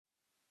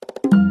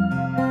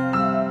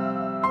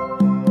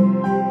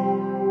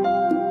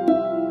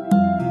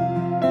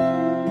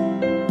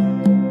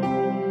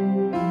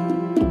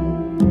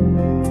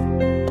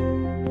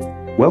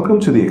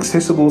Welcome to the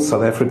Accessible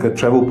South Africa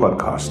Travel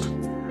Podcast.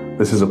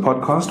 This is a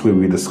podcast where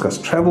we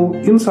discuss travel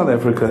in South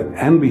Africa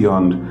and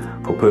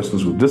beyond for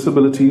persons with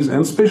disabilities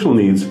and special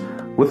needs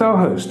with our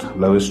host,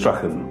 Lois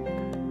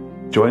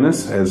Strachan. Join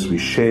us as we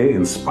share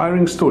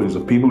inspiring stories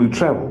of people who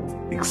travel,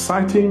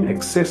 exciting,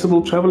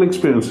 accessible travel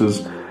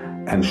experiences,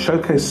 and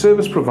showcase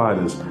service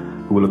providers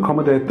who will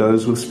accommodate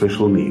those with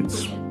special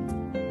needs.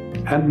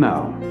 And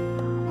now,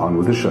 on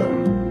with the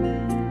show.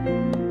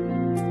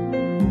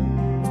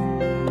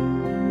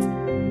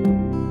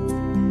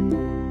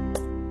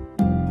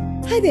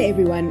 Hi there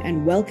everyone,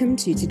 and welcome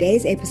to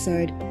today's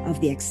episode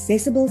of the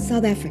Accessible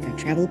South Africa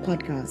Travel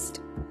Podcast.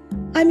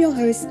 I'm your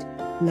host,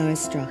 Lois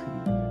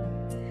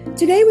Strachan.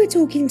 Today we're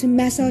talking to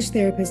massage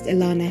therapist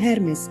Ilana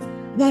Hermes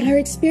about her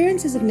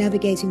experiences of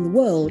navigating the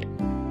world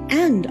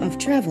and of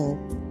travel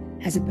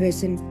as a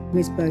person who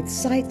is both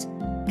sight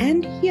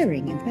and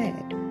hearing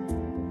impaired.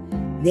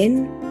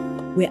 Then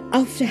we're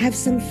off to have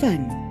some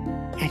fun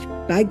at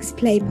Bugz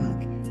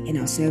Playpark in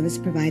our service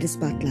provider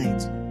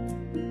spotlight.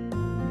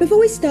 Before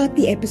we start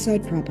the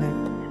episode proper,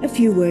 a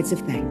few words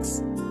of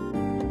thanks.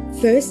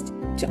 First,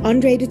 to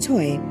Andre du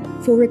Toit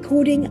for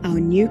recording our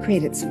new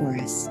credits for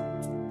us.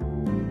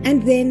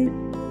 And then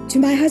to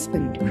my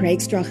husband, Craig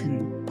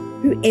Strachan,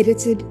 who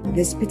edited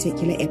this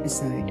particular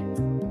episode.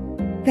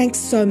 Thanks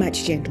so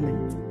much,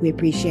 gentlemen. We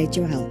appreciate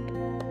your help.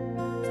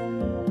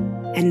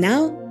 And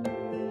now,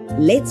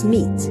 let's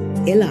meet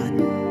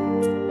Ilana.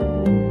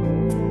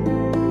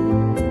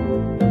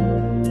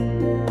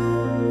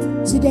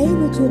 Today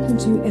we're talking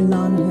to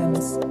Ilana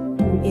Hermes,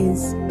 who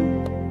is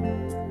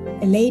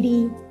a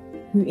lady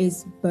who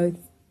is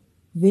both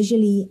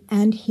visually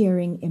and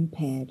hearing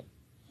impaired.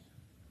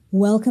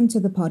 Welcome to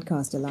the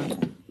podcast,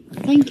 Ilana.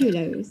 Thank you,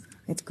 Lois.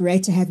 It's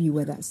great to have you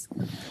with us.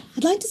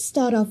 I'd like to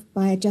start off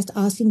by just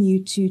asking you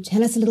to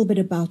tell us a little bit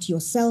about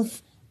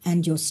yourself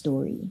and your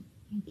story.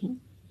 Okay.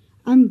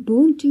 I'm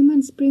born 2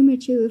 months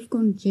premature with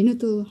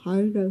congenital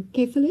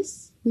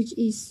hydrocephalus, which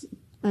is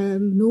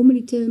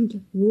normally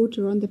termed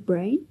water on the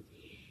brain.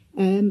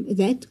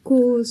 That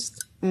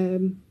caused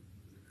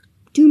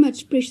too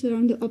much pressure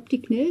on the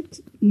optic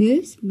nerves,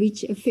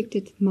 which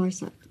affected my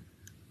sight.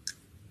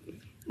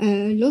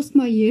 Lost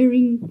my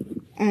hearing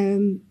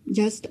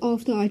just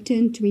after I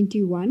turned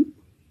 21,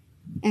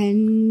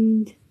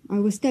 and I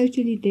was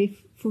totally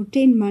deaf for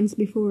 10 months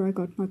before I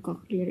got my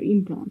cochlear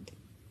implant.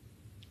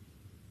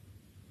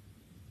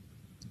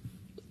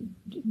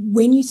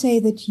 When you say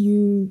that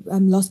you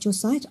lost your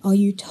sight, are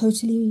you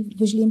totally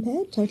visually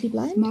impaired, totally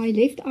blind? My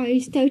left eye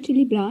is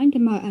totally blind,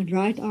 and my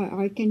right eye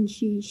I can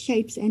see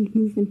shapes and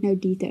movement, no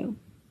detail.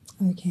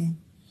 Okay.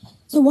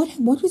 So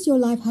what was your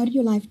life, how did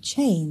your life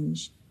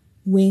change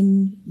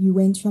when you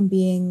went from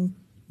being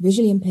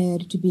visually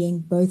impaired to being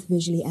both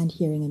visually and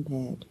hearing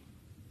impaired?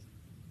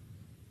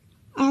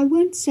 I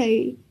won't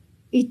say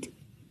it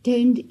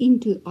turned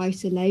into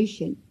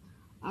isolation.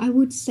 I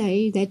would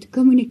say that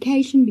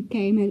communication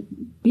became a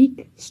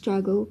big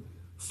struggle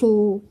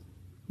for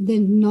the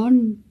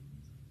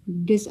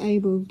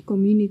non-disabled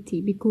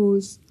community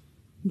because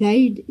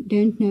they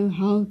don't know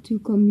how to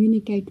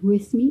communicate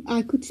with me.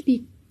 I could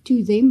speak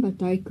to them, but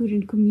they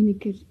couldn't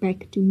communicate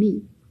back to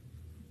me.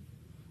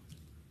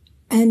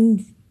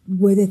 And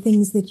were there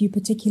things that you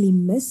particularly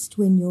missed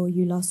when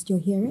you lost your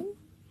hearing?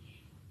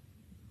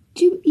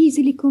 To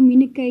easily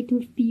communicate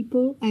with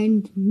people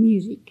and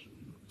music.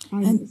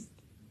 I missed.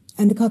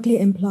 And the cochlear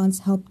implants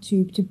help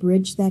to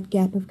bridge that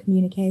gap of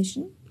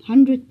communication?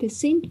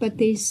 100%, but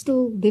there's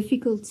still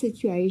difficult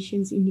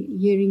situations in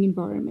hearing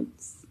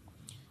environments.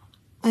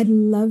 I'd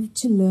love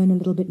to learn a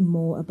little bit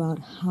more about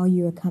how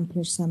you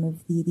accomplish some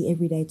of the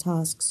everyday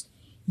tasks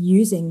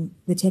using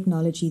the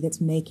technology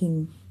that's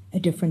making a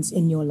difference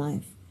in your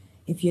life.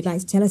 If you'd like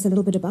to tell us a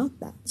little bit about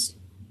that.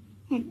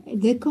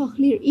 The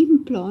cochlear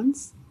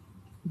implants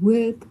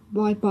work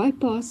by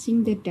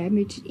bypassing the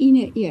damaged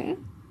inner ear,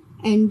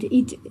 and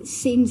it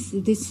sends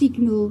the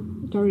signal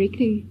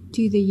directly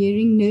to the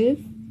hearing nerve,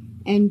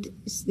 and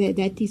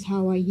that is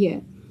how I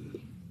hear.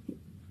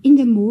 In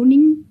the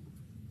morning,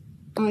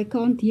 I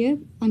can't hear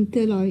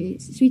until I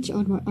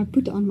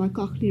put on my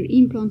cochlear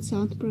implant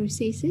sound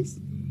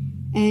processors,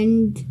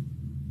 and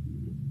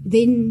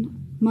then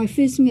my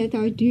first thing that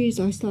I do is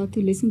I start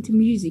to listen to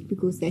music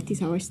because that is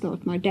how I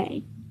start my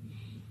day.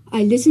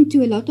 I listen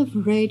to a lot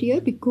of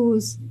radio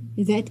because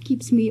that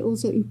keeps me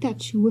also in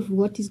touch with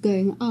what is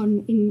going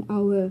on in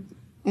our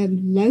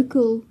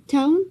local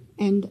town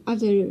and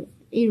other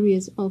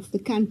areas of the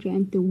country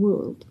and the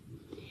world.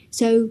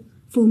 So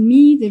for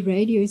me, the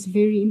radio is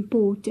very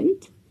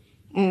important,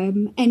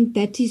 and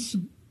that is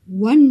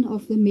one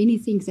of the many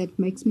things that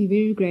makes me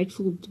very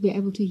grateful to be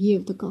able to hear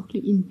the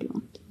cochlear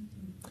implant.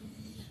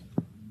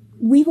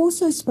 We've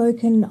also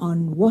spoken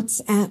on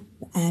WhatsApp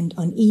and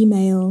on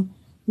email.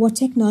 What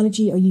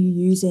technology are you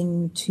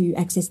using to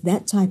access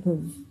that type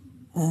of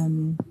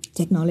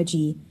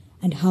technology,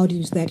 and how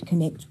does that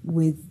connect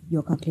with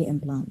your cochlear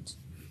implant?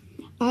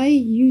 I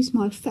use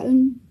my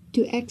phone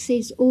to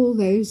access all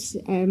those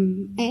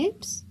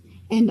apps,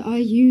 and I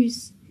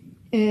use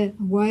a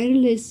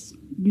wireless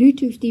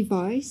Bluetooth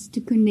device to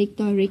connect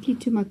directly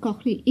to my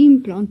cochlear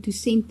implant to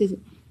send the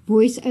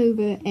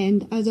voiceover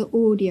and other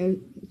audio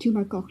to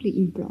my cochlear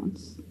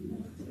implants.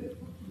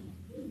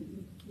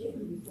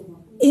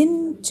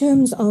 In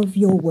terms of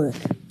your work,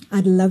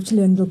 I'd love to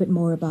learn a little bit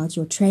more about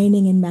your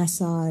training in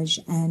massage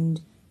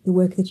and the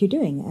work that you're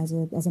doing as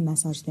a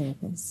massage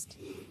therapist.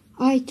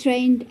 I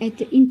trained at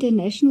the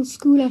International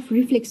School of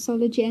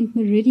Reflexology and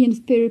Meridian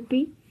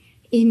Therapy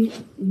in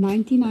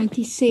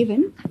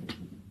 1997.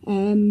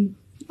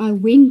 I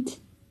went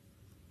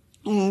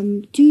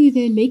to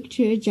the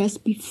lecturer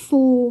just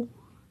before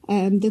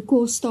the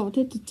course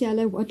started to tell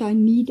her what I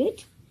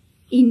needed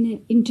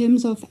in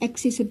terms of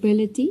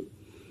accessibility.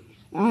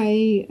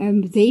 I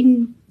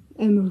then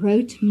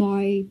wrote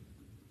my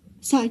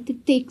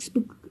cited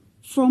textbook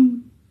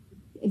from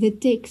the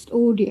text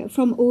audio,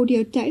 from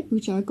audio tape,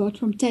 which I got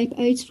from tape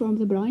aids from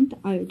the blind.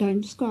 I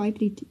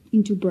transcribed it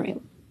into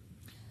Braille.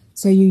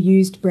 So you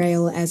used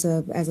Braille as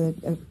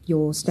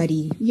your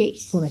study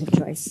format of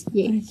choice?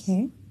 Yes.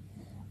 Okay.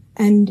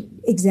 And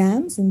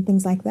exams and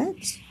things like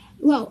that?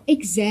 Well,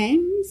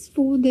 exams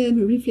for the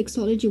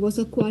reflexology was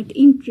quite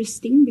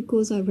interesting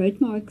because I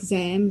wrote my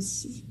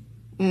exams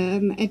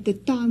at the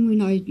time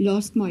when I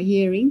lost my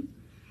hearing.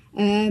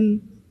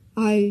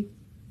 I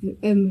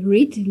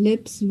read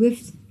lips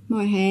with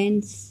my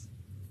hands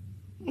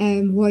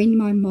when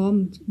my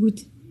mom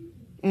would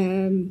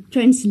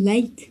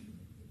translate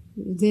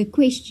the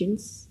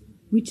questions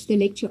which the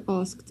lecturer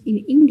asked in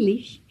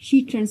English.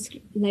 She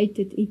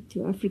translated it to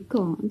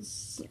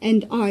Afrikaans,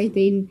 and I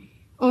then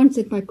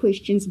answered my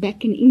questions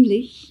back in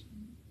English.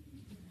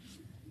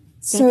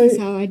 That is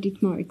how I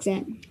did my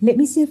exam. Let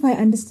me see if I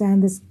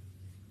understand this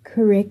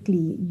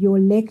correctly. Your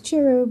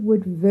lecturer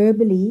would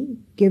verbally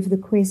give the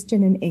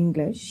question in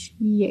English.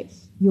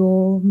 Yes.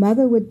 Your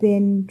mother would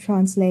then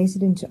translate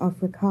it into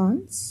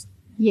Afrikaans.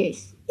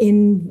 Yes.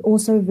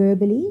 Also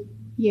verbally.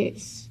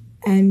 Yes.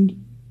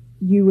 And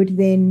you would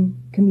then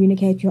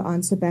communicate your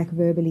answer back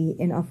verbally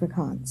in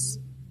Afrikaans.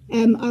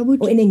 I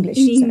would. Or in English.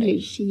 In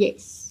English,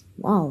 yes.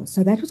 Wow.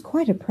 So that was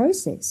quite a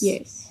process.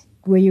 Yes.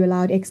 Were you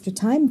allowed extra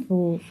time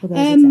for those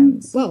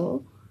exams?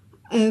 Well,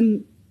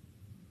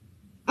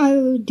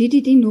 I did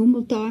it in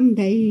normal time.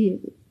 They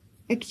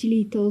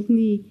actually told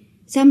me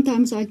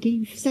sometimes I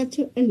give such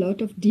a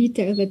lot of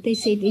detail that they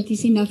said it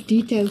is enough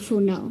detail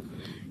for now.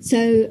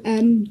 So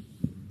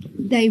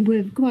they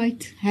were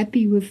quite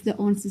happy with the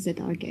answers that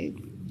I gave.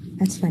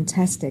 That's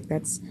fantastic.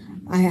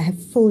 I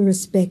have full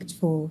respect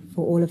for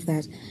all of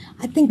that.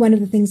 I think one of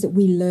the things that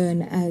we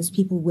learn as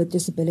people with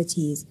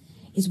disabilities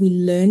is we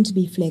learn to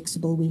be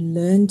flexible, we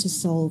learn to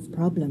solve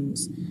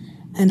problems.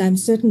 And I'm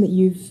certain that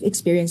you've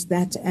experienced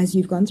that as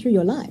you've gone through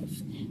your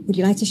life. Would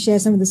you like to share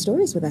some of the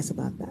stories with us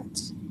about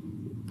that?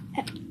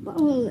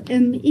 Well,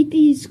 it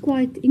is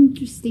quite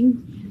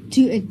interesting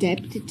to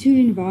adapt to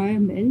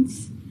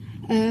environments.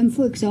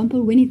 For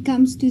example, when it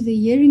comes to the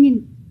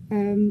hearing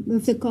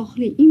with the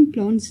cochlear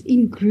implants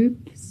in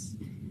groups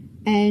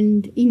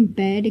and in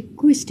bad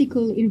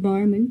acoustical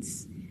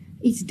environments,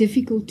 it's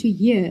difficult to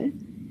hear.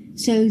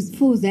 So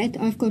for that,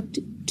 I've got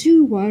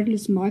 2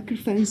 wireless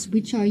microphones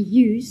which I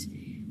use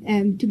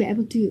to be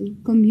able to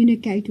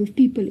communicate with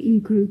people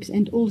in groups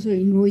and also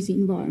in noisy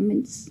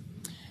environments.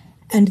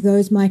 And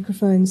those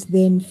microphones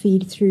then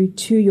feed through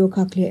to your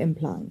cochlear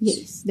implants?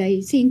 Yes,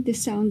 they send the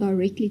sound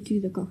directly to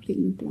the cochlear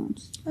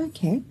implants.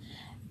 Okay.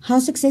 How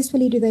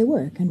successfully do they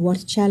work, and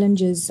what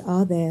challenges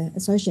are there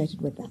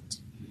associated with that?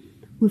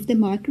 With the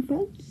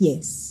microphones?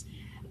 Yes.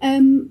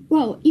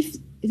 Well, if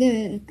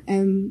the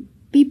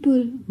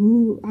people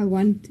who I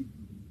want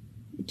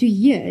to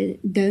hear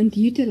don't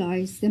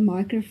utilize the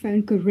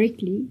microphone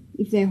correctly,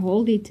 if they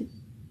hold it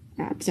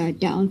upside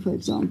down, for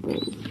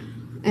example,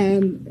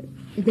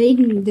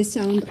 then the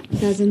sound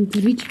doesn't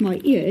reach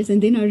my ears,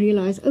 and then I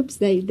realize, oops,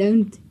 they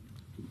don't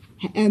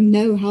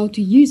know how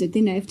to use it.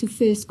 Then I have to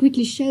first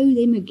quickly show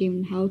them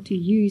again how to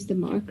use the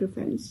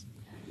microphones.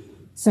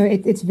 So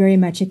it's very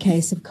much a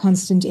case of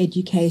constant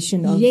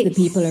education of Yes. the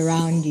people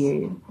around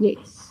you.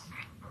 Yes.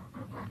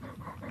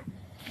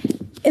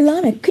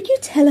 Ilana, could you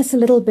tell us a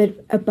little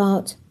bit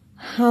about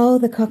how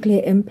the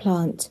cochlear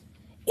implant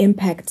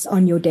impacts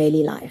on your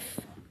daily life?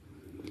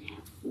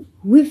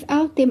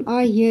 Without them,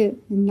 I hear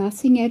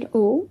nothing at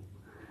all.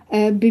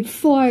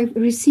 Before I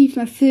received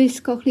my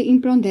first cochlear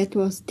implant, that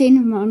was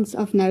 10 months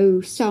of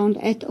no sound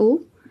at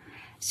all.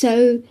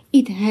 So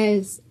it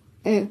has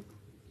a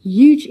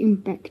huge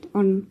impact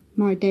on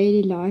my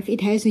daily life.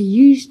 It has a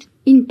huge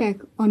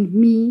impact on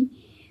me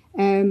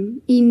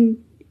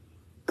in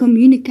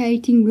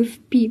communicating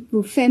with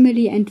people,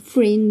 family and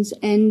friends,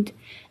 and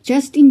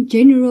just in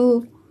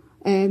general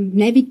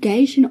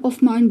navigation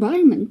of my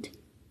environment.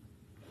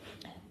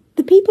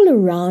 The people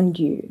around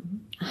you,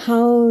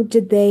 how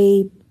did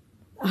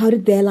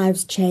their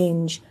lives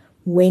change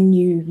when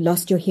you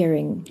lost your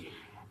hearing?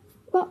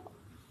 Well,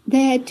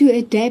 they had to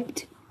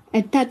adapt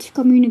a touch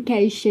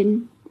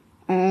communication,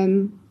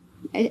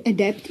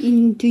 adapt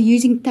into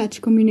using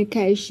touch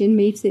communication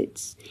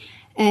methods.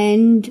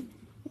 And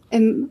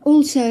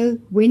also,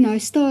 when I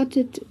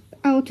started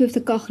out with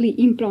the cochlear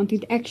implant,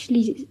 it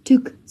actually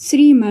took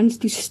 3 months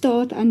to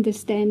start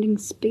understanding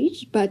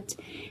speech, but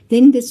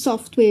then the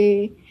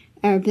software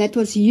that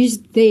was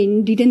used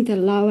then didn't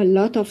allow a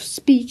lot of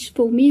speech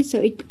for me, so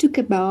it took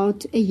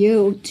about a year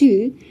or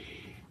two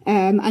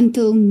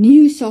until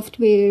new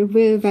software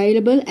were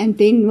available, and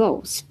then,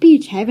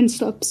 speech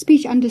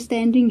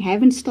understanding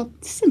haven't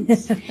stopped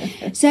since.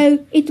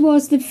 So it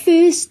was the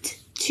first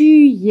 2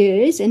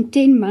 years, and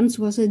 10 months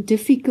was a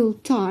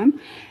difficult time.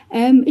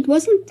 It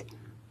wasn't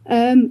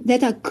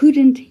that I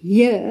couldn't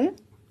hear,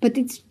 but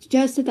it's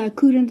just that I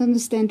couldn't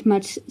understand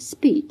much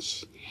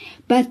speech.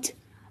 But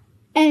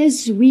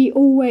as we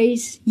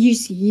always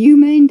use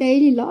humor in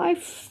daily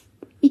life,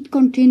 it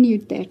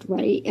continued that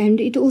way, and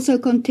it also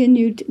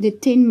continued the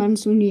 10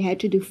 months when we had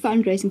to do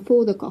fundraising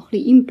for the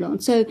cochlear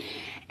implant. So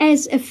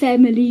as a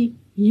family,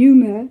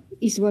 humor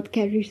is what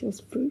carries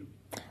us through.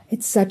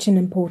 It's such an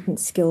important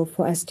skill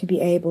for us to be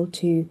able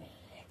to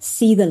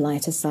see the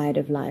lighter side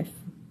of life.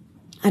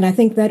 And I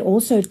think that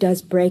also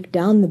does break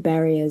down the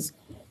barriers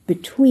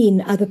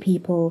between other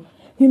people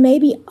who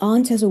maybe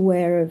aren't as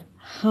aware of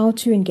how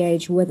to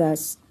engage with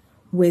us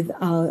with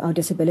our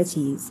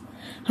disabilities.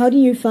 How do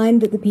you find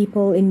that the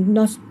people,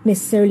 not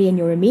necessarily in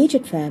your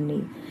immediate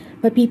family,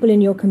 but people in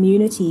your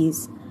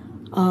communities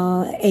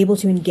are able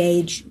to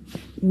engage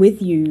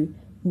with you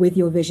with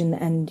your vision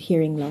and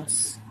hearing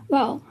loss?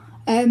 Well,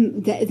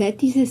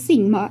 that is the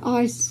thing.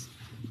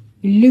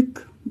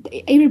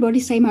 Everybody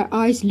say my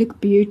eyes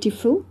look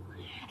beautiful.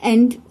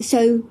 And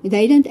so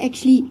they don't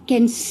actually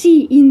can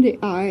see in the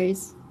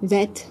eyes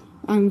that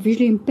I'm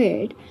visually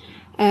impaired.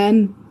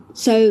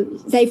 So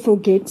they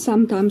forget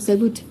sometimes. They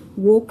would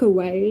walk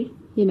away,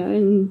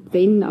 and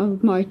then I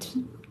might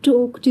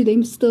talk to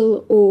them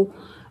still, or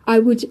I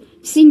would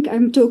think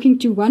I'm talking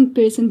to one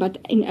person, but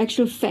in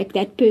actual fact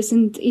that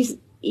person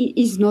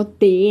is not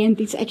there, and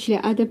it's actually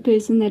another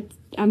person that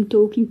I'm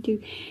talking to.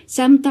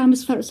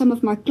 Sometimes some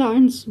of my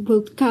clients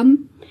will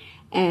come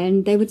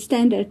and they would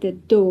stand at the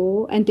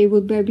door, and there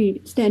would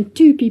maybe stand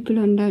 2 people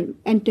and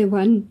the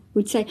one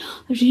would say,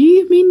 "Do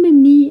you remember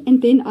me?"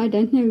 And then I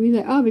don't know who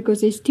they are because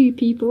there's 2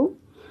 people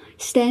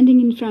standing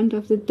in front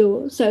of the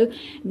door. So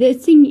the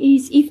thing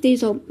is, if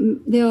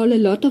there are a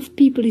lot of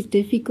people, it's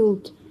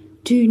difficult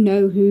to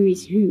know who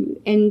is who.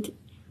 And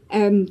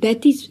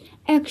that is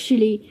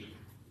actually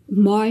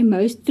my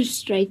most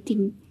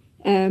frustrating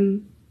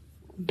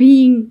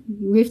being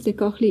with the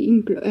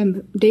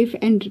cochlear deaf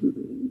and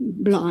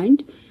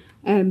blind,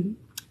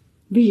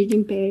 vision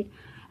impaired,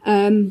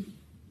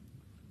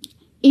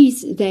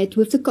 is that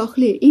with the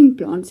cochlear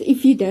implants,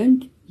 if you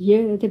don't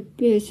hear the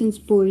person's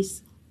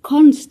voice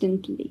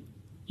constantly,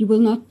 you will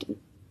not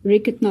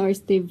recognize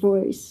their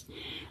voice.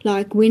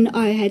 Like when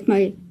I had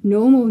my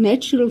normal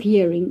natural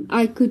hearing,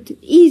 I could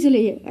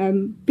easily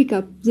pick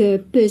up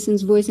the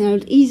person's voice, and I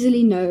would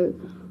easily know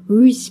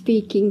who is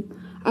speaking.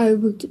 I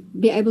would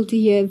be able to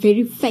hear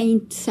very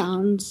faint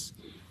sounds,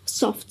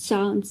 soft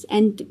sounds,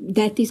 and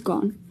that is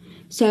gone.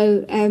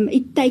 So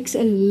it takes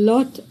a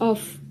lot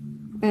of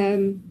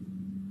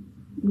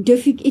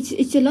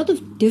it's a lot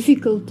of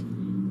difficult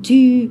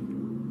to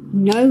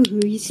know who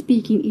is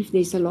speaking if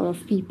there's a lot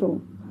of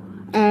people,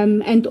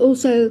 and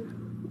also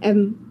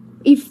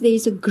if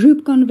there's a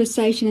group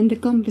conversation and the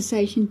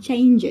conversation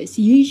changes.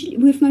 Usually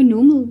with my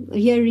normal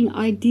hearing,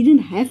 I didn't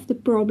have the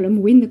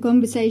problem when the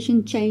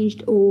conversation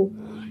changed, or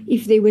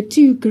if there were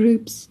 2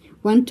 groups,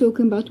 one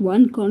talking about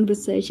one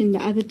conversation, the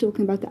other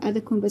talking about the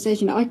other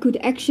conversation. I could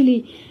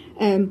actually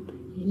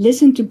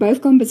listen to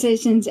both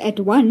conversations at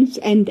once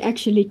and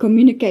actually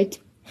communicate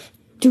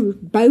to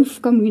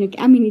both I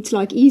mean, it's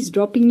like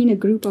eavesdropping in a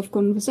group of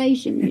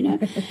conversation,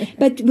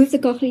 But with the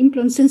cochlear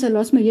implants, since I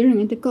lost my hearing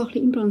and the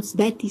cochlear implants,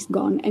 that is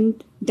gone.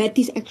 And that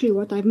is actually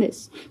what I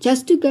miss.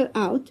 Just to go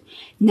out.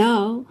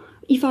 Now,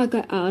 if I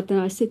go out and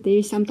I sit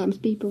there, sometimes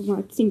people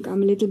might think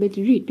I'm a little bit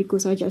rude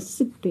because I just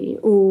sit there.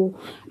 Or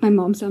my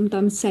mom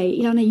sometimes say,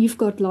 "Ilana, you've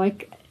got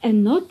like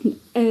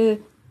a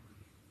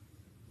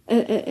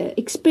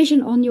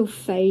expression on your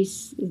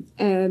face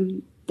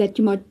that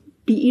you might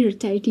be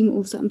irritating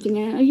or something."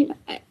 And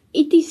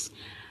it is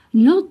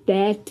not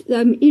that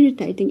I'm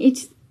irritating.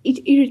 It's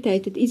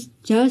irritated. It's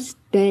just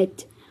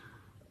that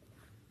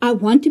I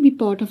want to be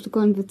part of the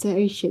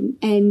conversation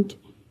and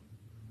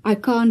I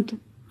can't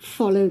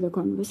follow the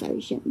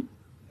conversation.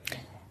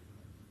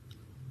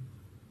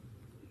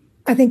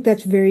 I think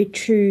that's very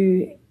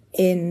true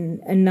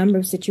in a number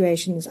of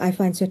situations. I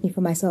find certainly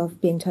for myself,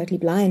 being totally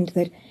blind,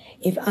 that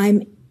if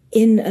I'm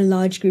in a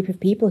large group of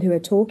people who are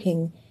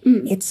talking,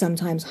 it's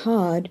sometimes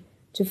hard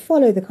to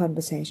follow the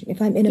conversation.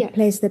 If I'm in a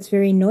place that's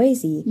very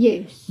noisy,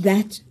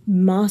 that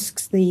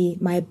masks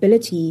my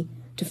ability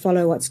to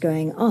follow what's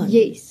going on.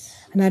 Yes.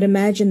 And I'd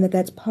imagine that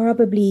that's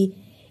probably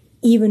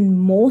even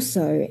more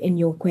so in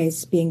your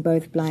case, being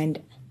both blind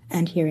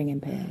and hearing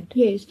impaired.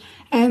 Yes,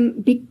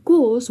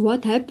 because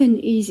what happened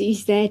is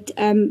that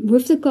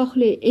with the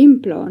cochlear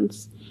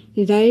implants,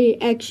 they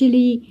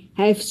actually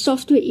have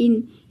software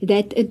in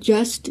that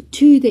adjust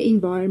to the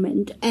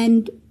environment,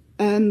 and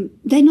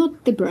they're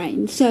not the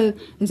brain, so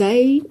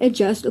they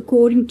adjust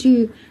according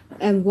to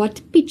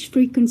what pitch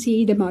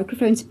frequency the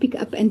microphones pick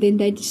up, and then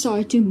they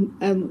decide to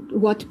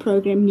what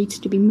program needs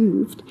to be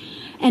moved.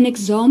 An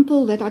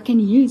example that I can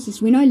use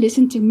is when I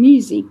listen to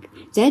music,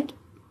 that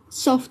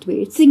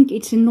software think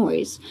it's a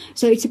noise,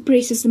 so it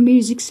suppresses the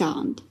music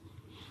sound.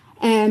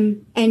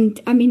 And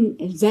I mean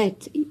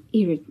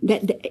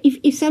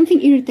if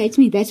something irritates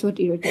me, that's what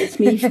irritates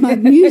me. If my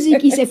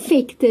music is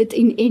affected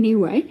in any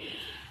way.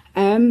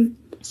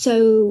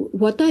 So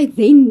what I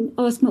then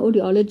ask my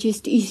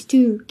audiologist is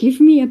to give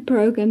me a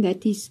program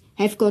that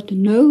have got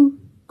no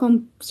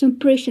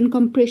compression,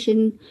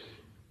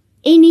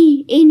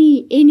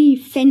 any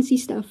fancy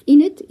stuff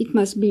in it. It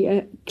must be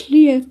a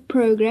clear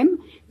program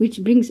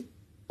which brings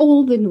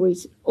all the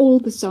noise, all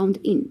the sound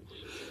in.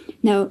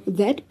 Now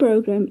that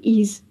program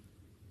is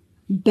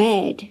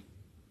bad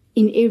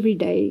in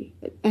everyday,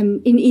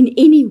 in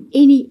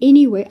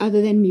any way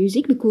other than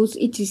music, because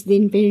it is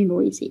then very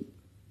noisy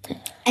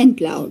and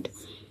loud.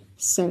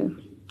 So,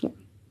 yeah.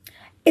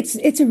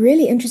 It's a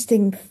really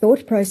interesting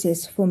thought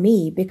process for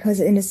me, because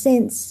in a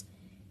sense,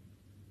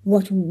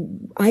 what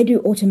I do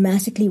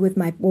automatically with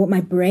what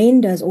my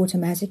brain does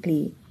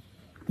automatically,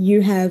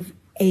 you have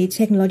a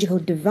technological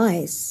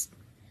device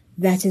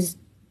that is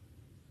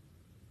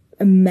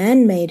a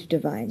man-made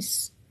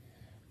device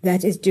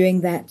that is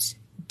doing that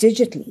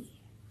digitally.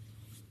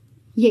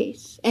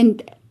 Yes,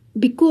 and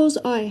because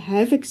I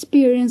have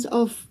experience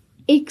of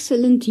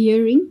excellent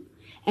hearing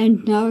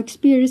and now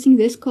experiencing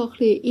this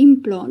cochlear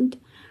implant,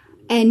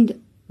 and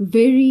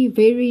very,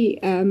 very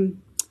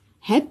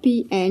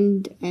happy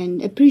and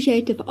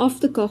appreciative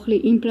of the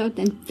cochlear implant,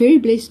 and very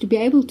blessed to be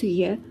able to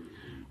hear,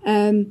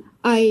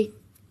 I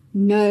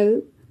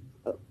know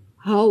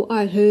how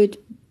I heard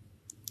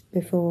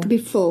before,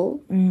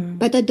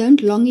 but I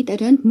don't long it, I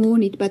don't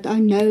mourn it, but I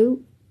know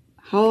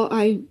how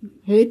I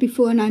heard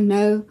before, and I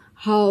know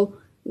how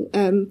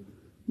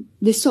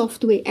the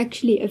software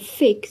actually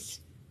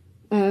affects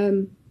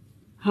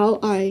how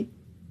I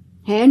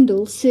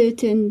handle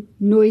certain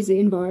noisy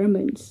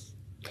environments.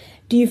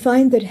 Do you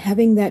find that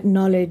having that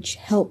knowledge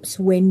helps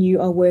when you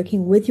are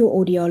working with your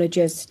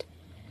audiologist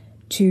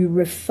to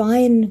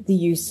refine the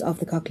use of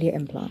the cochlear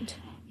implant?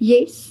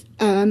 Yes.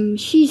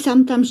 She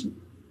sometimes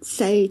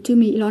say to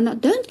me, Ilana,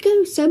 don't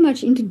go so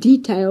much into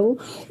detail,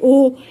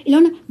 or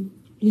Ilana,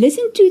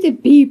 listen to the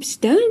beeps,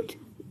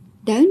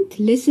 don't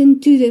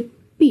listen to the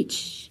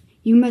pitch.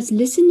 You must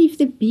listen if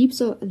the beeps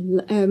are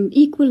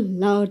equal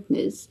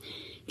loudness.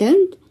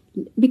 Don't,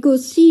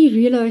 because she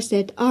realized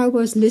that I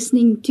was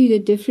listening to the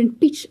different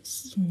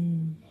pitches.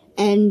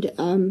 And,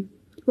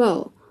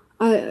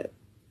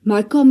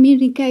 my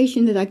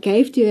communication that I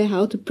gave to her,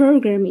 how to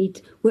program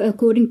it, were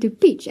according to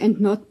pitch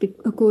and not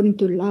according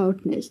to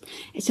loudness.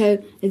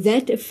 So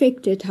that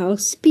affected how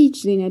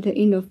speech then at the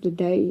end of the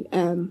day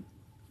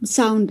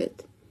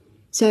sounded.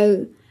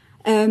 So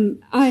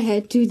I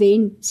had to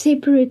then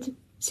separate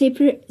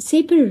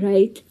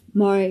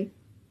my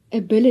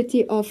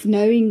ability of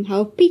knowing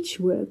how pitch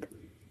work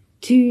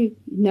to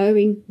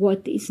knowing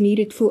what is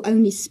needed for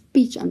only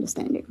speech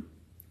understanding.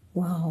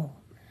 Wow.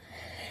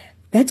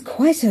 That's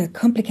quite a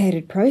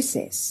complicated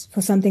process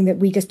for something that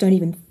we just don't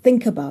even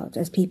think about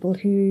as people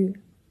who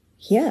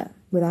hear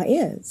with our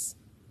ears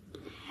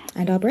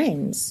and our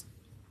brains.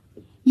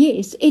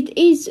 Yes, it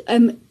is.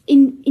 In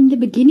the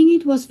beginning,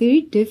 it was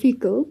very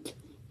difficult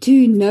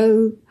to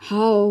know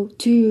how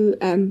to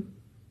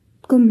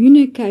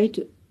communicate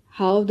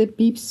how the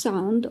beeps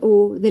sound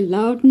or the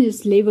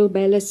loudness level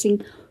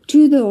balancing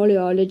to the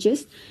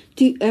audiologist.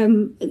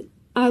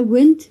 I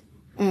went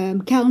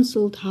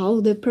counseled how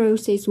the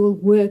process will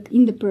work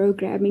in the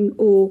programming,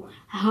 or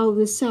how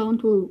the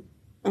sound will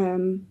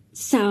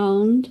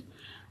sound,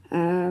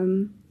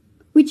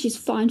 which is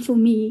fine for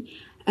me.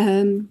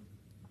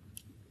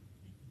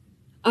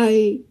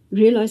 I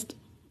realized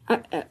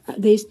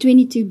there's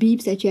 22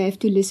 beeps that you have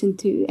to listen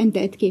to, and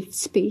that gives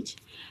speech.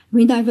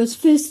 When I was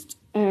first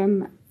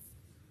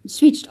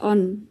switched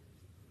on,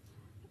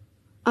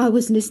 I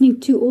was listening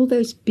to all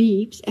those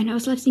beeps, and I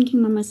was like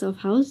thinking to myself,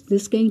 how is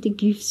this going to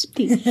give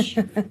speech?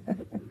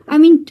 I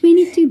mean,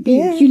 22 beeps.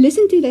 Yeah. You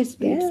listen to those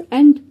beeps. Yeah.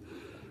 And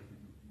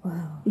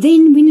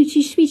then when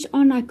she switched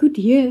on, I could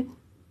hear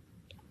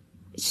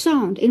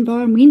sound,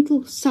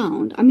 environmental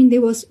sound. I mean,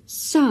 there was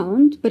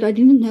sound, but I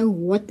didn't know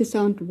what the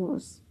sound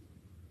was.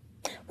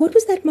 What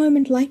was that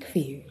moment like for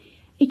you?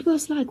 It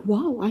was like,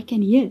 wow, I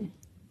can hear.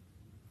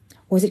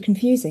 Was it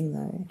confusing,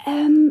 though?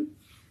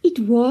 It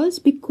was,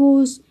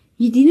 because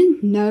you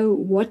didn't know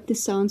what the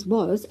sounds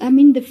was. I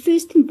mean, the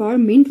first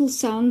environmental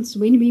sounds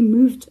when we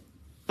moved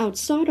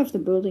outside of the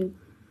building,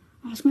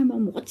 I asked my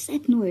mom, what's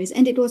that noise?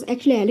 And it was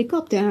actually a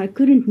helicopter. I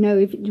couldn't know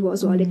if it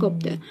was a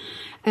helicopter.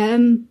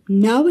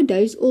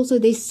 Nowadays, also,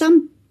 there's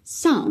some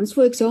sounds,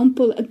 for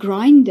example, a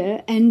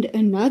grinder and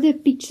another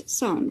pitch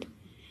sound.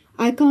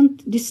 I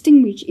can't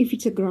distinguish if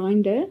it's a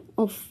grinder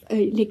of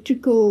an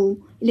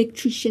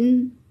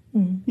electrician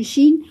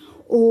machine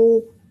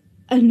or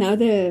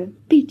another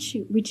pitch,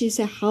 which is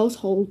a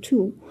household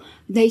tool.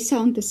 They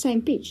sound the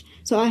same pitch.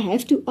 So I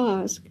have to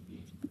ask,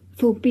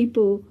 for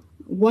people,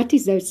 what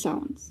is those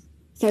sounds?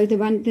 So they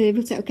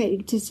will say, okay,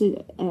 it is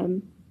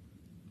a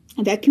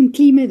vacuum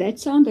cleaner, that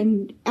sound,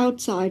 and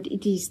outside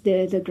it is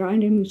the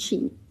grinder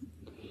machine.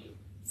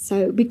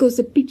 So, because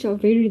the pitch are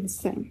very the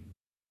same.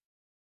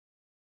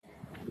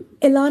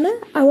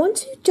 Ilana, I want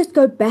to just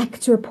go back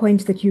to a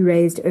point that you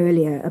raised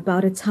earlier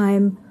about a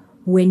time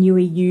when you were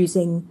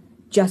using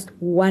just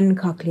one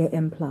cochlear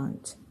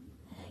implant.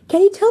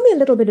 Can you tell me a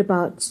little bit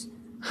about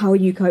how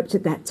you coped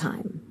at that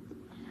time?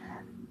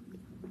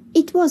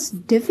 It was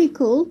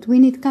difficult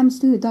when it comes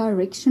to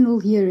directional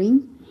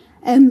hearing.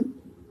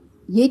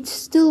 Yet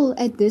still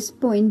at this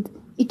point,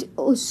 it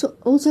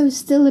also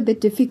still a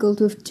bit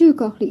difficult with two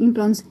cochlear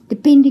implants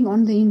depending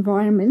on the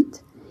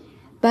environment.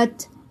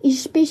 But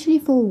especially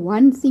for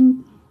one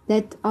thing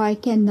that I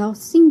can now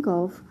think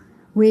of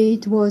where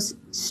it was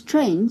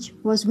strange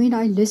was when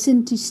I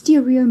listened to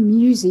stereo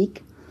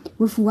music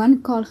with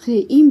one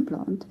cochlear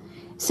implant.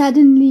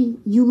 Suddenly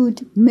you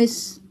would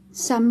miss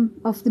some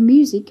of the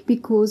music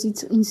because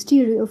it's in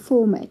stereo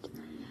format.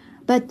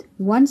 But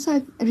once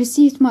I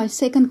received my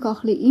second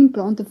cochlear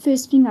implant, the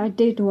first thing I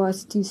did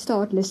was to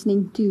start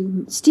listening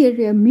to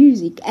stereo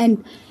music.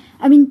 And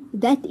I mean,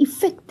 that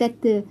effect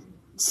that the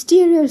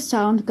stereo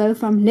sound go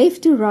from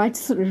left to right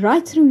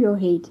through your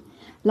head.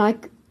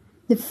 Like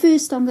the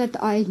first time that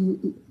I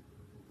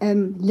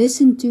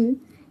listened to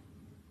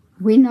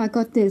when I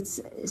got this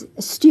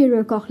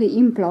stereo cochlear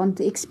implant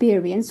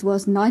experience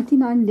was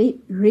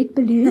 99 Red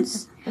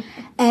Balloons.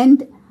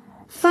 And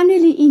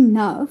funnily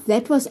enough,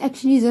 that was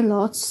actually the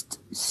last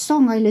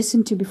song I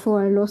listened to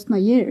before I lost my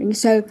hearing.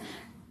 So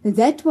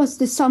that was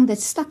the song that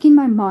stuck in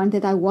my mind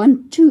that I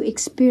want to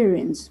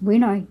experience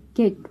when I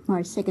get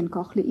my second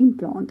cochlear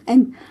implant.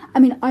 And I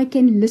mean, I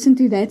can listen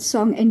to that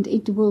song and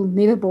it will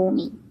never bore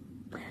me.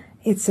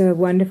 It's a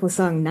wonderful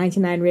song,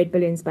 99 Red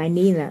Balloons by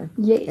Nina.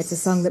 Yes. It's a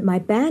song that my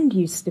band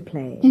used to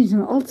play. It's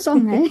an old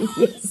song, eh?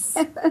 Yes.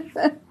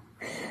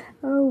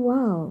 Oh,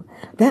 wow.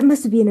 That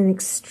must have been an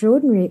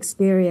extraordinary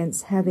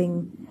experience,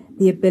 having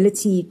the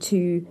ability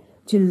to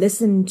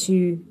listen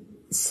to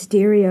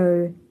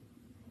stereo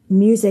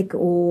music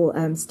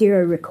or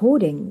stereo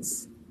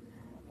recordings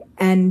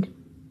and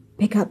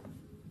pick up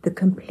the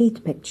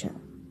complete picture.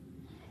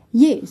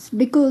 Yes,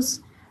 because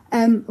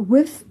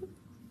with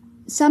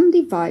some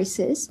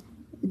devices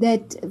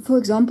that, for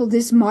example,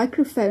 this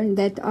microphone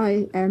that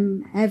I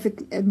have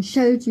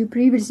showed you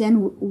previously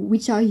and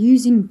which I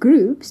use in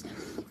groups,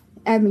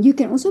 you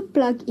can also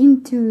plug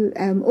into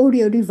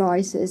audio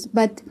devices,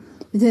 but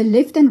the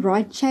left and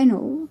right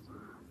channel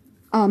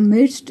are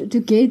merged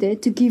together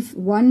to give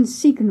one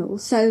signal.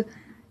 So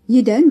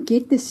you don't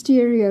get the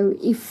stereo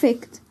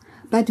effect,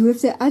 but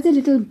with the other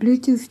little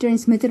Bluetooth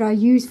transmitter I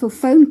use for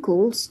phone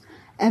calls,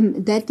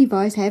 that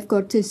device have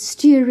got a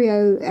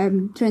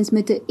stereo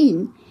transmitter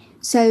in.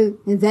 So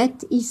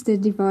that is the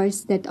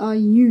device that I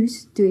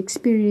use to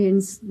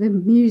experience the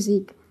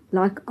music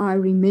like I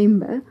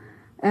remember.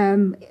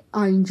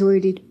 I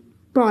enjoyed it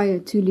prior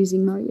to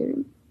losing my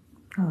hearing.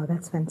 Oh,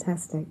 that's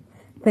fantastic.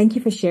 Thank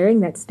you for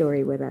sharing that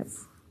story with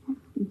us.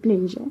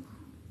 Pleasure.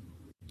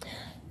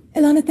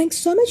 Ilana, thanks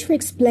so much for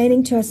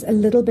explaining to us a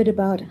little bit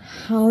about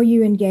how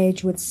you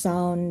engage with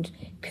sound,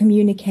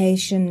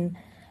 communication,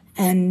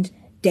 and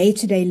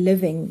day-to-day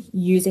living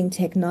using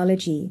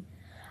technology.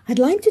 I'd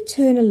like to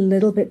turn a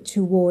little bit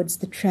towards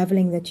the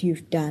traveling that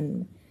you've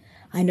done.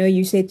 I know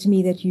you said to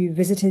me that you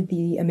visited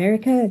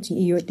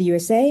the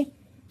USA,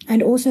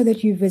 and also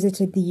that you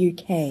visited the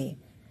UK.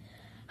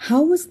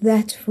 How was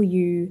that for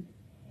you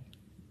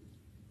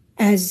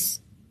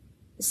as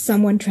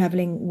someone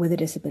traveling with a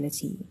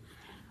disability?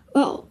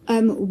 Well,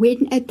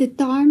 when at the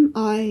time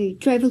I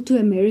traveled to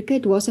America,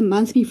 it was a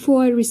month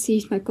before I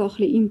received my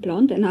cochlear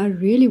implant, and I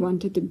really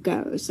wanted to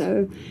go.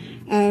 So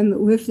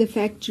with the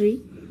factory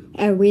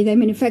where they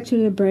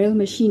manufacture the Braille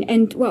machine,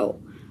 and well,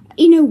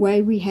 in a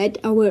way we had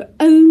our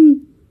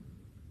own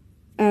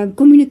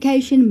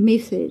communication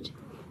method.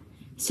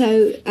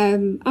 So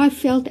I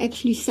felt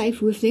actually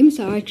safe with them,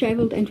 so I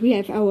traveled and we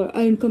have our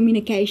own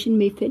communication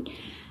method.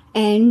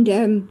 And,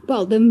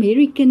 well, the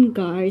American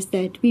guys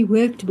that we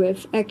worked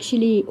with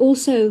actually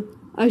also,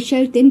 I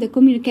showed them the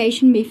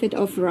communication method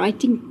of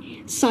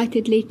writing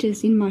sighted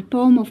letters in my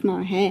palm of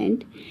my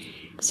hand.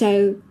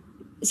 So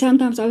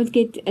sometimes I would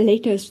get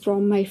letters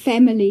from my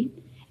family,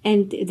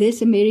 and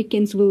these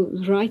Americans will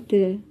write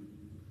the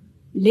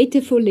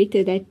letter for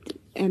letter that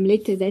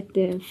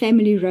the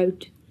family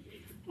wrote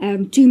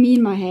to me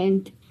in my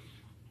hand.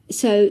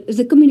 So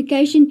the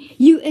communication,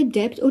 you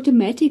adapt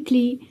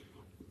automatically.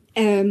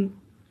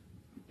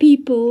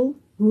 People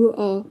who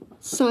are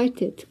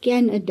sighted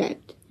can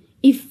adapt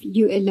if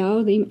you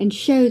allow them and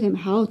show them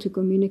how to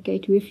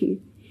communicate with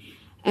you.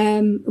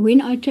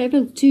 When I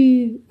traveled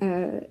to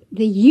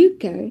the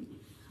UK,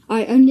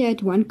 I only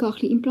had one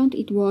cochlear implant.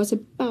 It was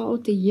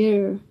about a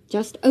year,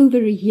 just over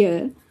a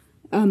year,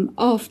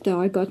 after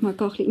I got my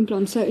cochlear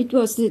implant. So it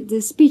was the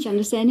speech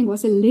understanding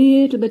was a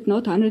little bit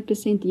not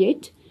 100%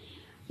 yet.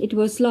 It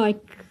was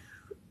like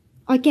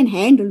I can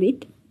handle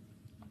it.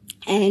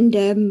 And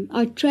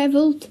I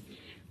traveled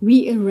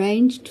we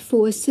arranged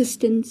for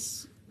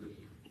assistance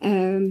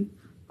for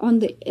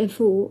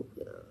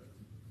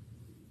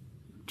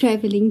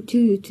traveling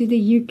to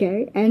the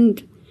UK.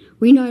 And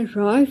when I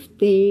arrived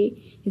there,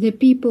 the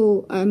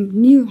people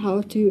knew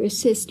how to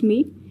assist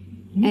me.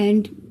 Mm-hmm.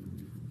 And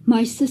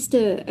my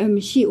sister,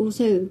 she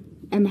also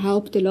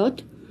helped a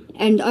lot.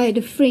 And I had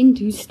a friend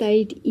who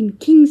stayed in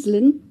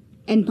Kingsland,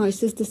 and my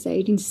sister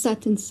stayed in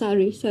Sutton,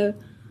 Surrey. So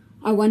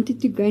I wanted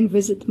to go and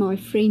visit my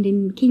friend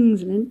in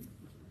Kingsland.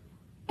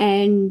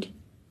 And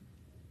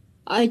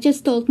I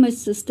just told my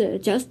sister,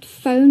 just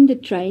phone the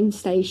train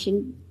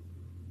station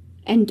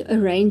and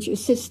arrange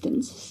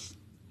assistance,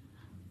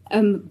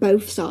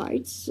 both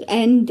sides.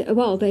 And,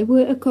 well, they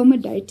were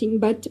accommodating.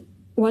 But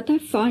what I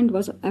find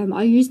was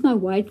I used my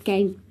white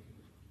cane.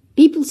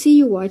 People see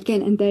your white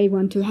cane and they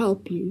want to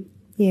help you.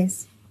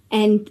 Yes.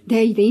 And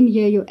they then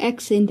hear your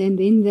accent and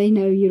then they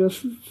know you're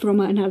from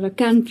another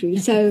country.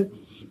 So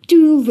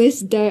to this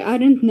day, I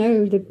don't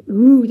know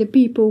who the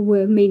people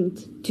were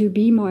meant to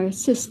be my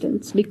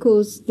assistants,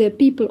 because the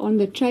people on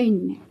the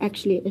train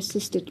actually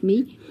assisted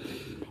me.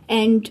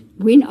 And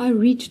when I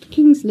reached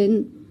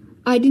Kingsland,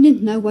 I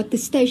didn't know what the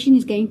station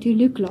is going to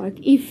look like.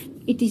 If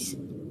it is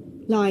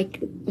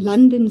like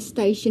London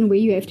station where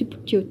you have to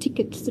put your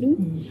ticket through,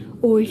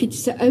 or if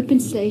it's an open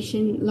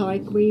station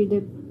like where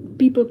the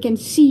people can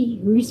see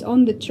who's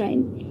on the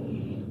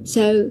train.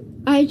 So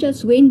I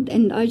just went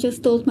and I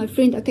just told my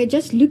friend, okay,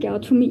 just look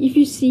out for me if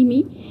you see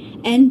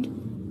me.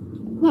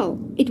 And, well,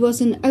 it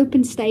was an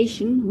open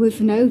station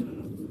with no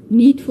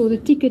need for the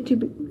ticket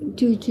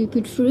to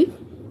put through.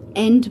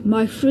 And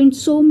my friend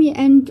saw me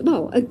and,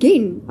 well,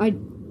 again, I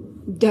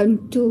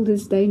don't till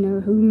this day know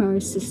who my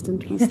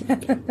assistant was.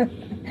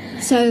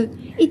 So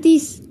it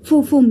is,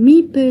 for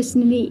me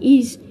personally,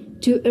 is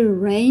to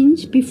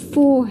arrange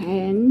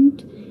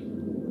beforehand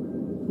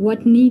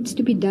what needs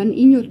to be done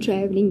in your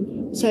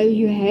traveling, so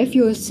you have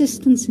your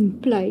assistance in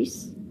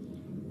place,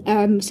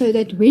 so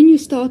that when you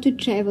start to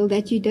travel,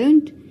 that you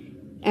don't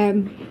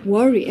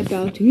worry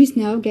about who's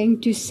now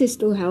going to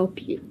assist or help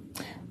you.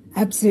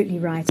 Absolutely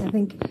right. I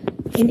think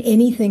in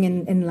anything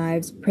in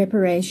lives,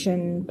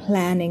 preparation,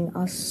 planning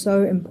are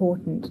so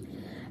important.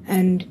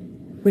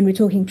 And when we're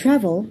talking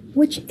travel,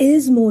 which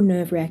is more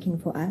nerve-wracking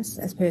for us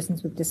as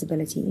persons with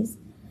disabilities,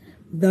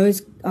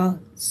 those are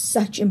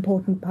such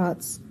important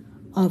parts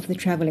of the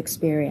travel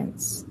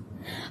experience.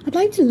 I'd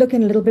like to look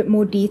in a little bit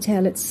more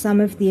detail at some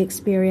of the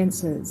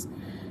experiences.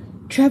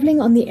 Traveling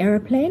on the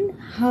aeroplane,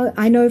 how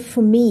I know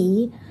for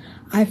me,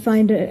 I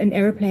find an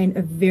aeroplane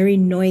a very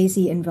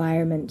noisy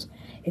environment.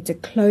 It's a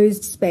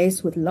closed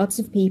space with lots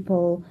of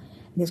people.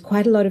 There's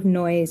quite a lot of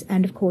noise,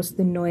 and of course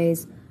the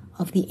noise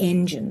of the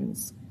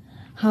engines.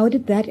 How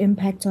did that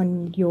impact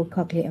on your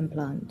cochlear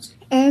implant?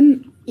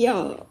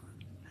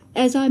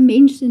 As I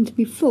mentioned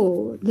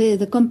before,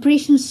 the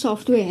compression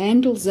software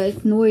handles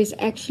that noise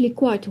actually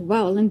quite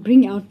well and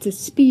bring out the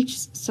speech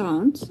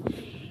sounds.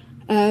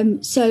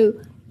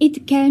 So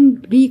it can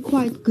be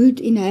quite good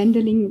in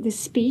handling the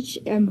speech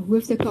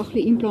with the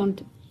cochlear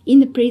implant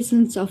in the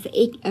presence of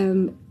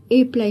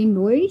airplane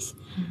noise.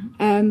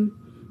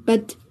 Mm-hmm.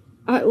 But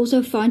I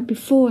also find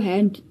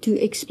beforehand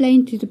to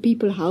explain to the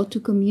people how to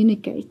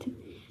communicate.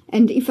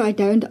 And if I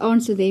don't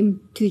answer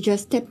them, to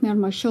just tap me on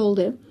my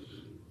shoulder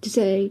to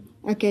say,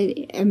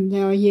 okay,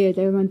 they are here,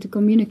 they want to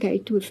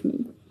communicate with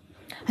me.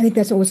 I think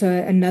that's also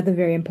another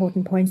very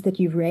important point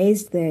that you've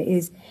raised there,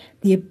 is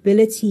the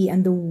ability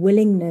and the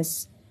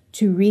willingness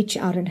to reach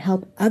out and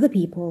help other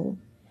people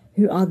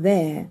who are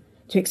there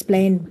to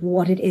explain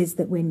what it is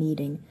that we're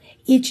needing.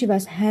 Each of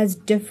us has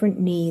different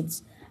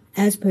needs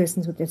as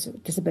persons with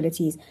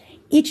disabilities.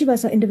 Each of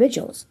us are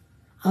individuals.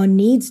 Our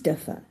needs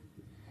differ.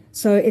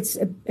 So it's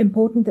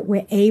important that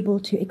we're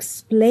able to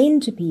explain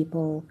to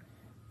people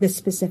the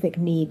specific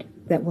need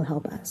that will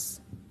help us.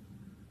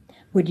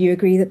 Would you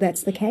agree that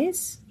that's the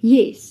case?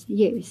 Yes.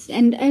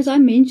 And as I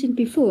mentioned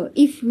before,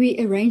 if we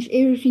arrange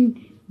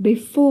everything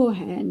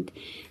beforehand,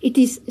 it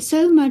is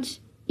so much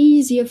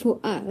easier for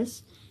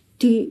us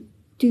to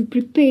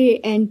prepare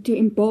and to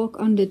embark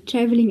on the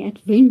traveling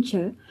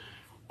adventure,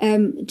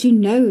 to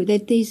know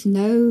that there's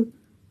no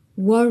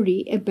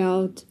worry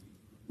about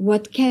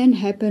what can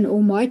happen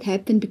or might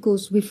happen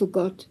because we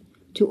forgot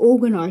to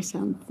organize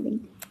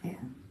something. Yeah.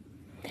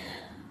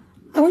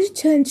 I want to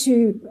turn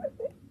to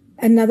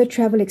another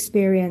travel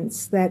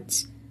experience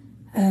that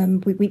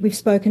we've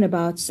spoken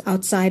about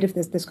outside of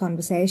this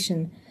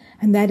conversation,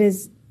 and that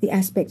is the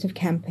aspect of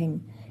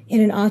camping. In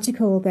an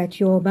article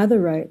that your mother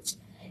wrote,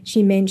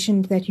 she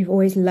mentioned that you've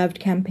always loved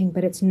camping,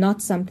 but it's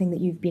not something that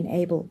you've been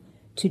able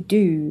to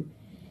do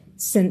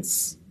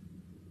since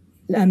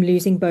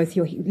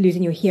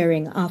losing your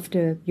hearing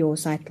after your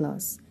sight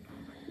loss.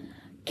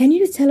 Can you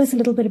just tell us a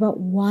little bit about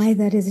why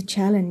that is a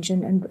challenge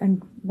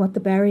and what the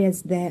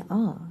barriers there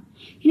are?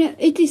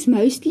 It is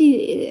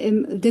mostly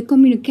the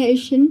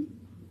communication,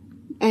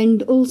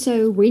 and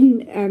also when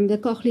the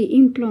cochlear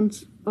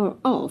implants are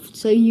off.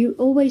 So you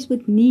always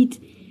would need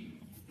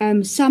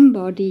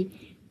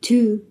somebody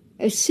to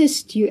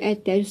assist you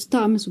at those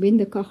times when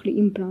the cochlear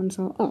implants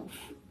are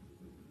off.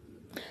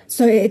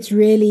 So it's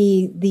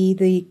really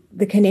the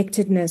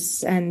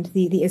connectedness and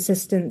the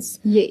assistance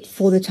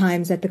for the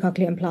times that the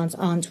cochlear implants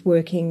aren't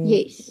working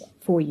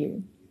for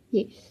you.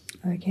 Yes.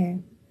 Okay.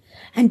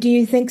 And do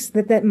you think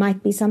that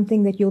might be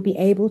something that you'll be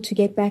able to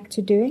get back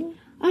to doing?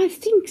 I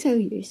think so,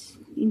 yes,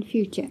 in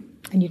future.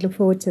 And you'd look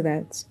forward to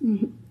that?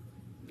 Mm-hmm.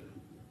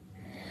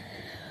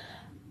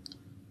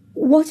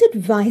 What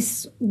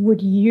advice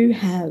would you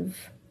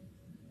have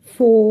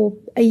for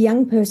a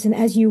young person,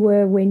 as you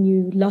were when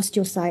you lost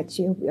your sight?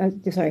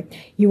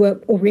 You were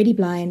already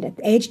blind at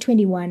age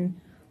 21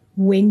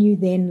 when you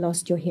then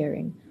lost your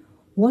hearing.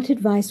 What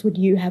advice would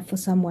you have for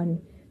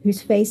someone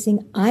who's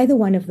facing either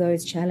one of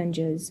those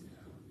challenges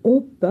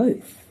or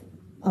both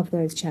of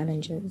those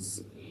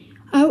challenges?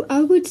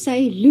 I would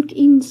say look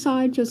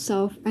inside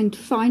yourself and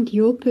find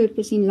your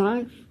purpose in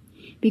life,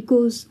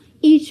 because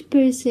each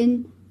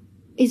person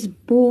is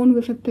born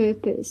with a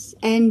purpose,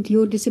 and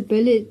your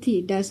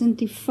disability doesn't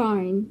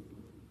define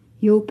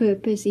your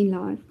purpose in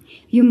life.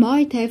 You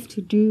might have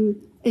to do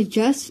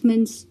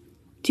adjustments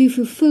to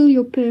fulfill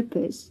your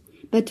purpose,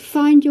 but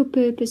find your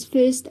purpose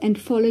first and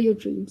follow your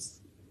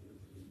dreams.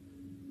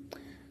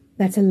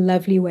 That's a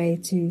lovely way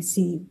to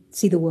see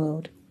the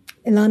world.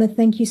 Ilana,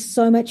 thank you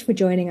so much for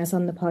joining us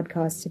on the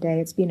podcast today.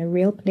 It's been a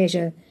real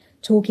pleasure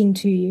talking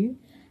to you,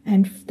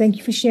 and thank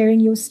you for sharing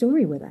your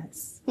story with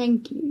us.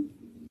 Thank you.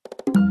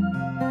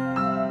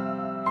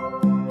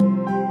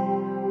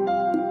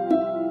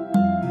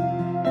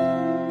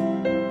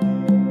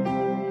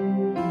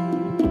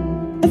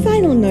 A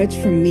final note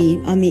from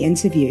me on the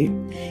interview.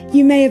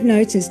 You may have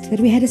noticed that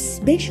we had a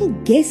special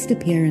guest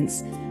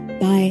appearance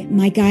by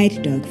my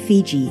guide dog,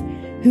 Fiji,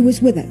 who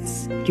was with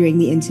us during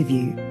the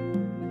interview.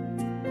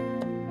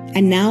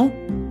 And now,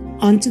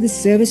 on to the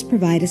service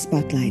provider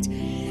spotlight.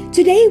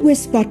 Today we're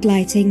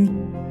spotlighting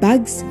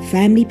Bugz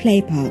Family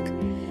Playpark,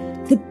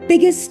 the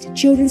biggest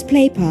children's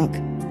play park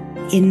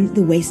in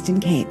the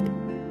Western Cape.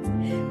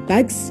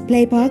 Bugz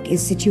Playpark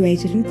is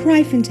situated in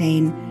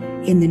Kraaifontein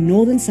in the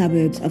northern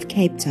suburbs of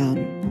Cape Town.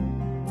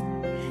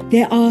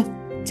 There are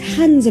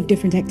tons of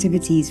different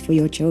activities for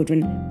your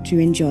children to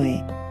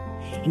enjoy,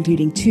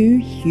 including 2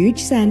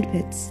 huge sand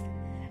pits,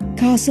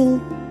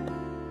 castle,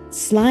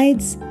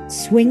 slides,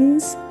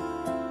 swings,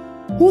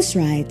 horse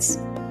rides,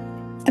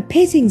 a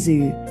petting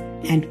zoo,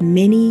 and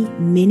many,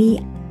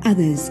 many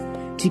others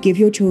to give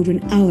your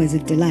children hours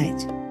of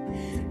delight.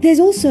 There's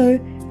also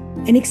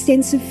an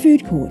extensive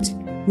food court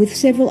with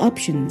several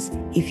options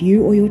if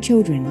you or your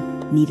children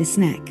need a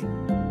snack.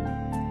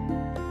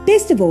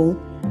 Best of all,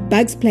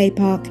 Bugz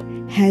Playpark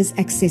has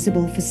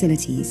accessible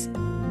facilities.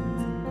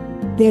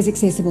 There's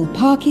accessible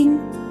parking,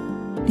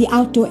 the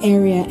outdoor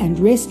area and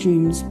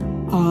restrooms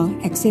are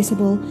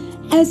accessible,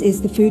 as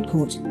is the food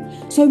court,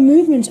 so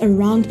movement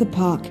around the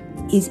park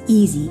is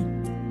easy.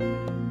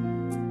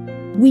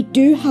 We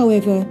do,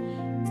 however,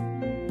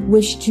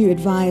 wish to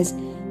advise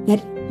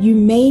that you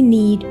may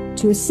need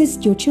to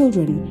assist your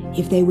children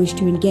if they wish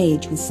to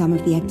engage with some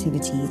of the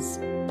activities.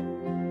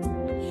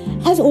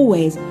 As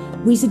always,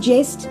 we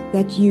suggest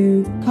that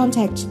you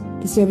contact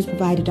the service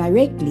provider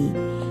directly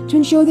to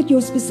ensure that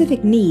your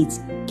specific needs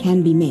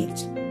can be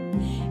met.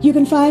 You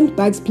can find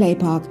Bugz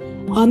Playpark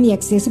on the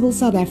Accessible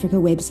South Africa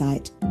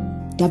website,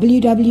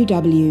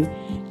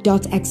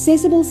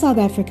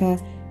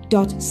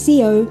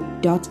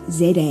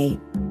 www.accessiblesouthafrica.co.za,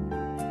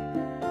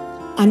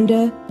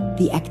 under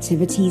the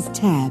Activities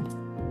tab.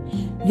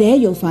 There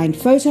you'll find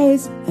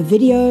photos, a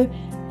video,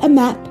 a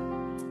map,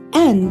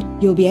 and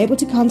you'll be able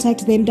to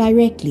contact them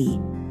directly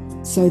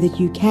so that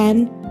you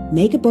can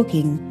make a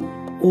booking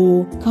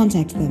or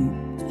contact them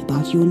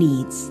about your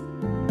needs.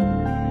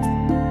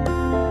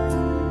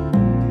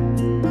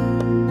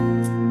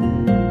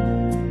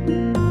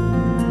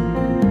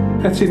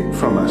 That's it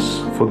from us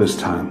for this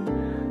time.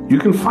 You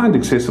can find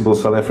Accessible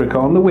South Africa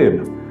on the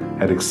web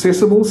at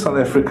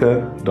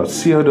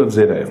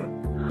accessiblesouthafrica.co.za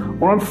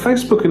or on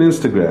Facebook and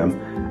Instagram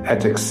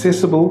at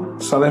Accessible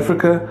South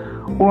Africa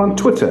or on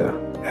Twitter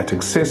at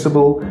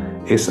Accessible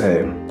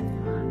SA.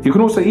 You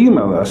can also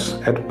email us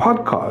at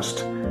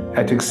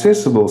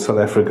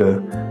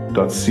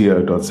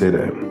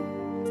podcast@accessiblesouthafrica.co.za.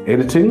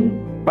 Editing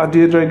by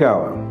Deirdre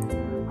Gower.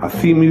 Our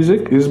theme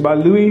music is by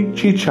Louis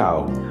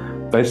Chichao,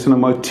 based on a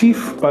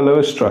motif by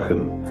Lois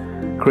Strachan.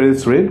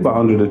 Credits read by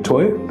Andre du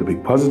Toit, the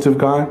big positive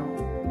guy.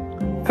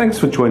 Thanks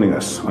for joining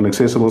us on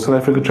Accessible South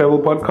Africa Travel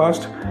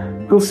Podcast.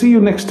 We'll see you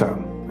next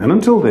time. And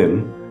until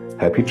then,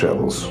 happy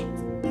travels.